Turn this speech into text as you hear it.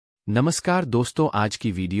नमस्कार दोस्तों, आज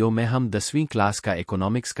की वीडियो में हम 10वीं क्लास का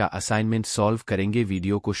इकोनॉमिक्स का असाइनमेंट सॉल्व करेंगे।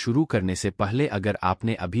 वीडियो को शुरू करने से पहले अगर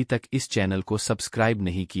आपने अभी तक इस चैनल को सब्सक्राइब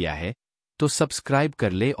नहीं किया है तो सब्सक्राइब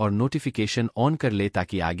कर ले और नोटिफिकेशन ऑन कर ले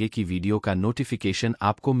ताकि आगे की वीडियो का नोटिफिकेशन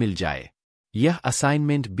आपको मिल जाए। यह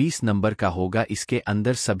असाइनमेंट 20 नंबर का होगा। इसके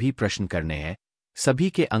अंदर सभी प्रश्न करने हैं। सभी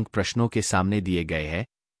के अंक प्रश्नों के सामने दिए गए हैं।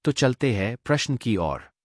 तो चलते हैं प्रश्न की ओर।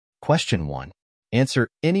 Question 1. Answer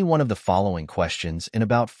any one of the following questions in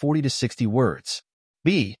about 40 to 60 words.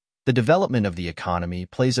 B. The development of the economy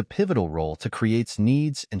plays a pivotal role to create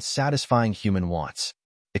needs and satisfying human wants.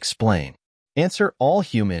 Explain. Answer all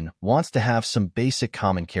human wants to have some basic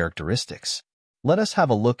common characteristics. Let us have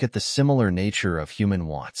a look at the similar nature of human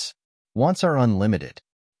wants. Wants are unlimited.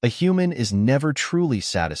 A human is never truly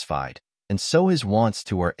satisfied, and so his wants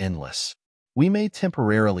too are endless. We may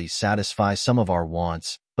temporarily satisfy some of our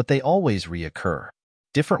wants, but they always reoccur.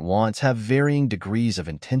 Different wants have varying degrees of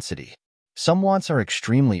intensity. Some wants are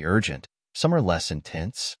extremely urgent, some are less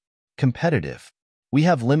intense. Competitive. We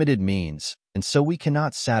have limited means, and so we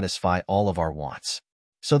cannot satisfy all of our wants.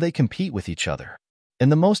 So they compete with each other.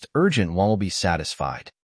 And the most urgent one will be satisfied.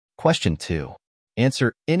 Question 2.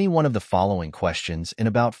 Answer any one of the following questions in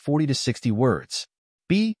about 40 to 60 words.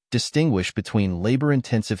 B. Distinguish between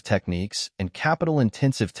labor-intensive techniques and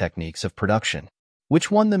capital-intensive techniques of production. Which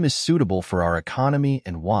one of them is suitable for our economy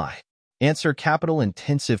and why? Answer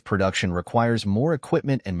capital-intensive production requires more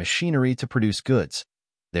equipment and machinery to produce goods,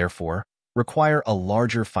 therefore, require a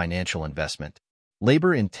larger financial investment.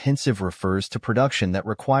 Labor-intensive refers to production that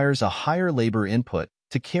requires a higher labor input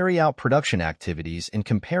to carry out production activities in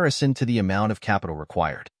comparison to the amount of capital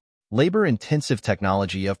required. Labor-intensive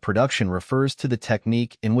technology of production refers to the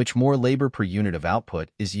technique in which more labor per unit of output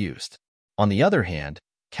is used. On the other hand,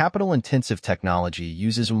 capital-intensive technology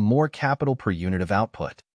uses more capital per unit of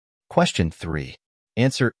output. Question 3.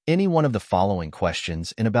 Answer any one of the following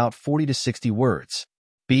questions in about 40 to 60 words.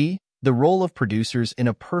 B. The role of producers in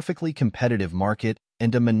a perfectly competitive market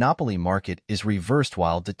and a monopoly market is reversed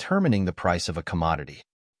while determining the price of a commodity.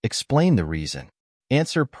 Explain the reason.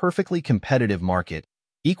 Answer perfectly competitive market.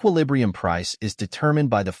 Equilibrium price is determined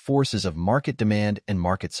by the forces of market demand and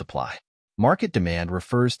market supply. Market demand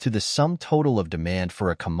refers to the sum total of demand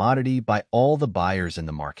for a commodity by all the buyers in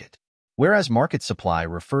the market, whereas market supply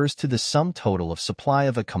refers to the sum total of supply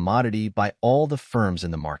of a commodity by all the firms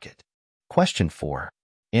in the market. Question 4.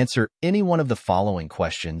 Answer any one of the following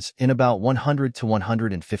questions in about 100 to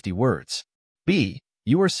 150 words. B.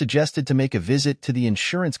 You are suggested to make a visit to the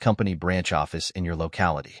insurance company branch office in your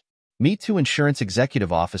locality. Meet to insurance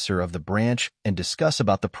executive officer of the branch and discuss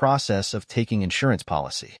about the process of taking insurance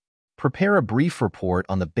policy. Prepare a brief report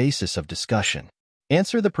on the basis of discussion.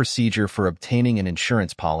 Answer the procedure for obtaining an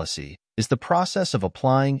insurance policy is the process of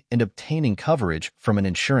applying and obtaining coverage from an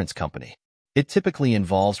insurance company. It typically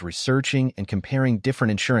involves researching and comparing different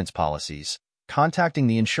insurance policies, contacting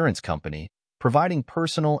the insurance company, providing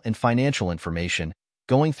personal and financial information,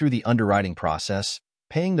 going through the underwriting process,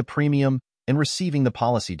 paying the premium, and receiving the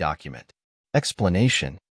policy document.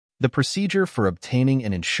 Explanation. The procedure for obtaining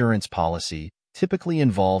an insurance policy typically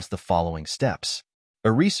involves the following steps.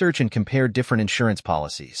 Research and compare different insurance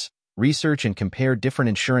policies. Research and compare different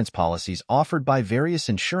insurance policies offered by various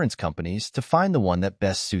insurance companies to find the one that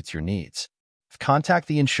best suits your needs. Contact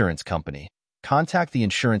the insurance company. Contact the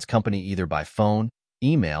insurance company either by phone,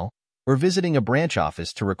 email, or visiting a branch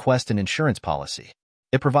office to request an insurance policy.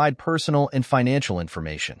 Provide personal and financial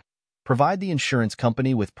information. Provide the insurance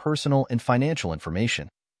company with personal and financial information,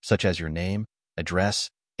 such as your name, address,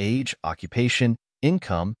 age, occupation,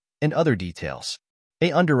 income, and other details.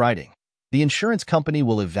 Underwriting. The insurance company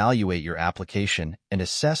will evaluate your application and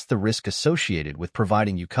assess the risk associated with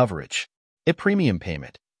providing you coverage. Premium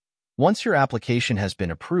payment. Once your application has been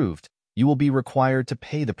approved, you will be required to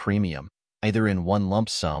pay the premium, either in one lump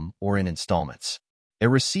sum or in installments.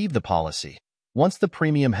 Receive the policy. Once the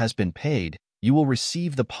premium has been paid, you will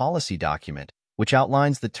receive the policy document, which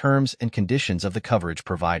outlines the terms and conditions of the coverage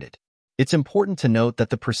provided. It's important to note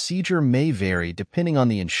that the procedure may vary depending on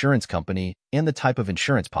the insurance company and the type of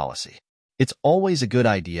insurance policy. It's always a good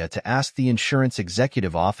idea to ask the insurance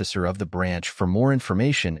executive officer of the branch for more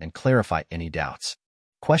information and clarify any doubts.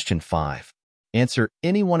 Question 5. Answer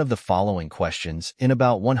any one of the following questions in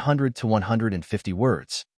about 100 to 150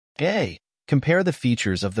 words. A. Compare the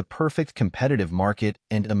features of the perfect competitive market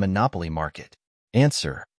and a monopoly market.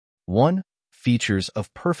 Answer. 1. Features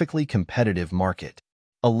of perfectly competitive market.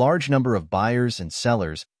 A large number of buyers and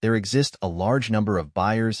sellers. There exist a large number of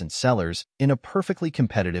buyers and sellers in a perfectly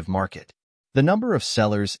competitive market. The number of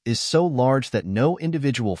sellers is so large that no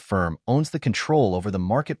individual firm owns the control over the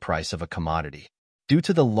market price of a commodity. Due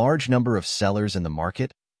to the large number of sellers in the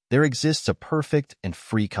market, there exists a perfect and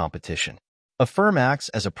free competition. A firm acts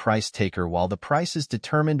as a price taker while the price is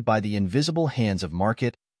determined by the invisible hands of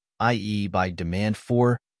market, i.e. by demand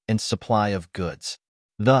for and supply of goods.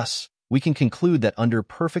 Thus, we can conclude that under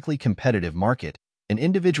perfectly competitive market, an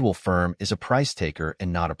individual firm is a price taker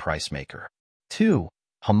and not a price maker. 2.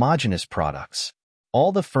 Homogeneous products.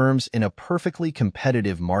 All the firms in a perfectly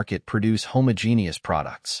competitive market produce homogeneous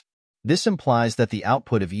products. This implies that the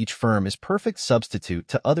output of each firm is perfect substitute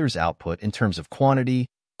to others' output in terms of quantity,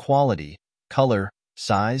 quality, color,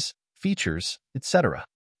 size, features, etc.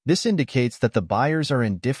 This indicates that the buyers are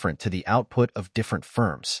indifferent to the output of different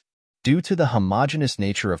firms. Due to the homogeneous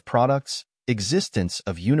nature of products, existence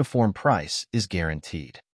of uniform price is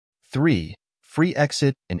guaranteed. 3. Free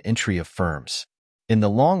exit and entry of firms. In the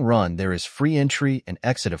long run, there is free entry and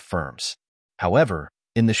exit of firms. However,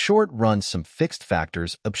 in the short run, some fixed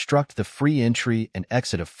factors obstruct the free entry and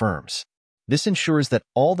exit of firms. This ensures that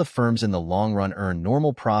all the firms in the long run earn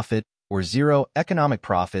normal profit or zero economic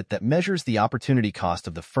profit that measures the opportunity cost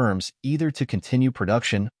of the firms either to continue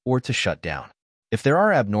production or to shut down. If there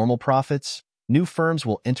are abnormal profits, new firms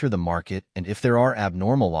will enter the market, and if there are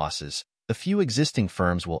abnormal losses, a few existing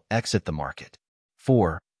firms will exit the market.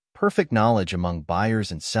 4. Perfect knowledge among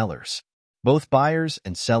buyers and sellers. Both buyers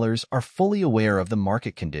and sellers are fully aware of the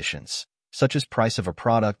market conditions, such as price of a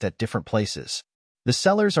product at different places. The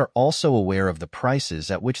sellers are also aware of the prices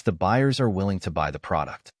at which the buyers are willing to buy the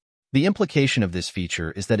product. The implication of this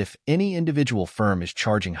feature is that if any individual firm is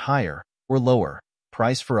charging higher or lower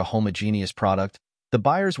price for a homogeneous product, the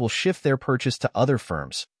buyers will shift their purchase to other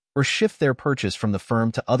firms or shift their purchase from the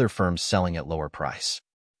firm to other firms selling at lower price.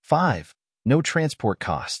 5. No transport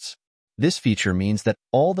costs. This feature means that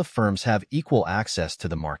all the firms have equal access to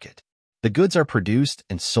the market. The goods are produced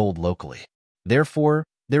and sold locally. Therefore,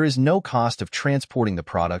 there is no cost of transporting the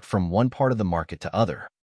product from one part of the market to other.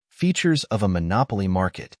 Features of a monopoly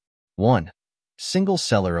market. 1. Single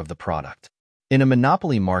seller of the product. In a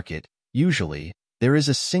monopoly market, usually, there is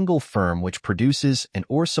a single firm which produces and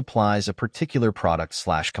or supplies a particular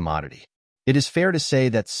product/commodity. It is fair to say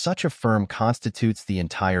that such a firm constitutes the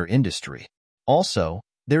entire industry. Also,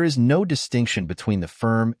 there is no distinction between the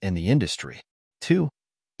firm and the industry. 2.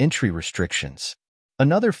 Entry restrictions.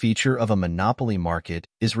 Another feature of a monopoly market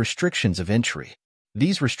is restrictions of entry.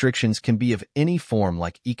 These restrictions can be of any form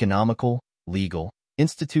like economical, legal,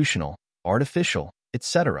 institutional, artificial,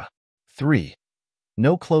 etc. 3.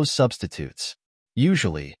 No close substitutes.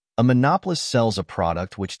 Usually, a monopolist sells a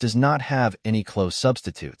product which does not have any close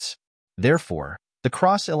substitutes. Therefore, the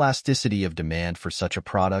cross-elasticity of demand for such a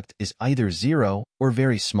product is either zero or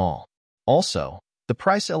very small. Also, the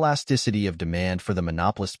price elasticity of demand for the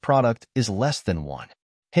monopolist product is less than 1.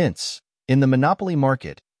 Hence, in the monopoly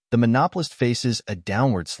market, the monopolist faces a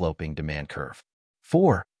downward-sloping demand curve.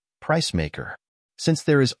 4. Price maker. Since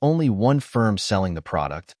there is only one firm selling the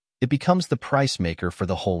product, it becomes the price maker for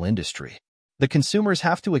the whole industry. The consumers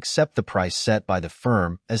have to accept the price set by the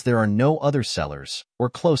firm as there are no other sellers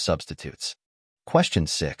or close substitutes. Question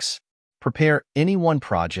 6. Prepare any one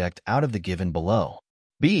project out of the given below.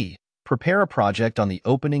 B. Prepare a project on the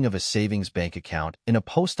opening of a savings bank account in a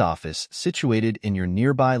post office situated in your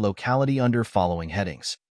nearby locality under following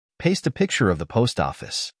headings. Paste a picture of the post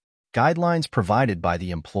office. Guidelines provided by the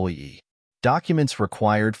employee. Documents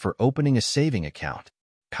required for opening a saving account.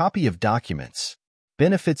 Copy of documents.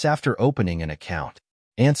 Benefits after opening an account.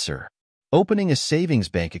 Answer. Opening a savings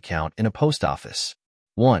bank account in a post office.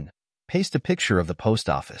 1. Paste a picture of the post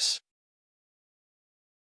office.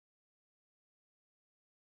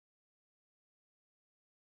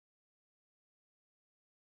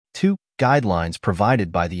 2. Guidelines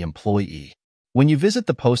provided by the employee. When you visit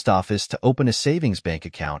the post office to open a savings bank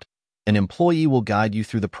account, an employee will guide you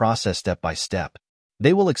through the process step by step.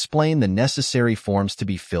 They will explain the necessary forms to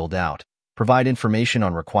be filled out, provide information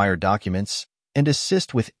on required documents, and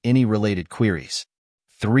assist with any related queries.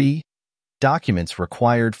 3. Documents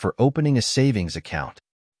required for opening a savings account.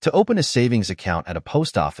 To open a savings account at a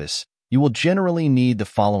post office, you will generally need the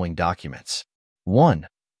following documents. 1.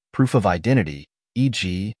 Proof of identity,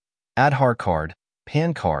 e.g., Aadhaar card,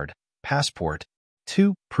 PAN card, passport.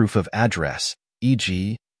 2. Proof of address,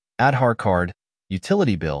 e.g., Aadhaar card,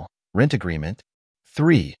 utility bill, rent agreement.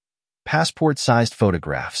 3. Passport-sized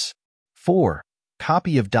photographs. 4.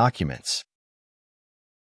 Copy of documents.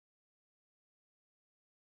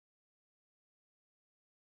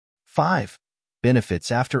 5.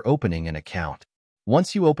 Benefits after opening an account.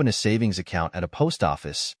 Once you open a savings account at a post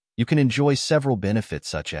office, you can enjoy several benefits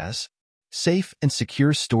such as safe and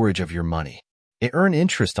secure storage of your money. Earn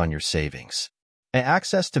interest on your savings. and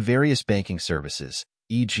access to various banking services,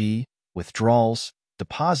 e.g., withdrawals,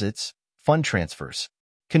 deposits, fund transfers,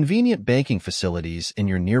 convenient banking facilities in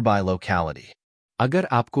your nearby locality. अगर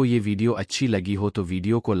आपको ये video अच्छी लगी हो तो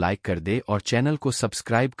video को like कर दे और चैनल को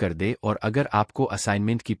सब्सक्राइब कर दे, और अगर आपको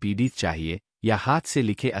असाइनमेंट की पीडीएफ चाहिए या हाथ से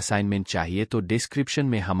लिखे असाइनमेंट चाहिए तो डिस्क्रिप्शन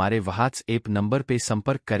में हमारे व्हाट्सएप नंबर पे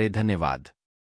संपर्क करें। धन्यवाद।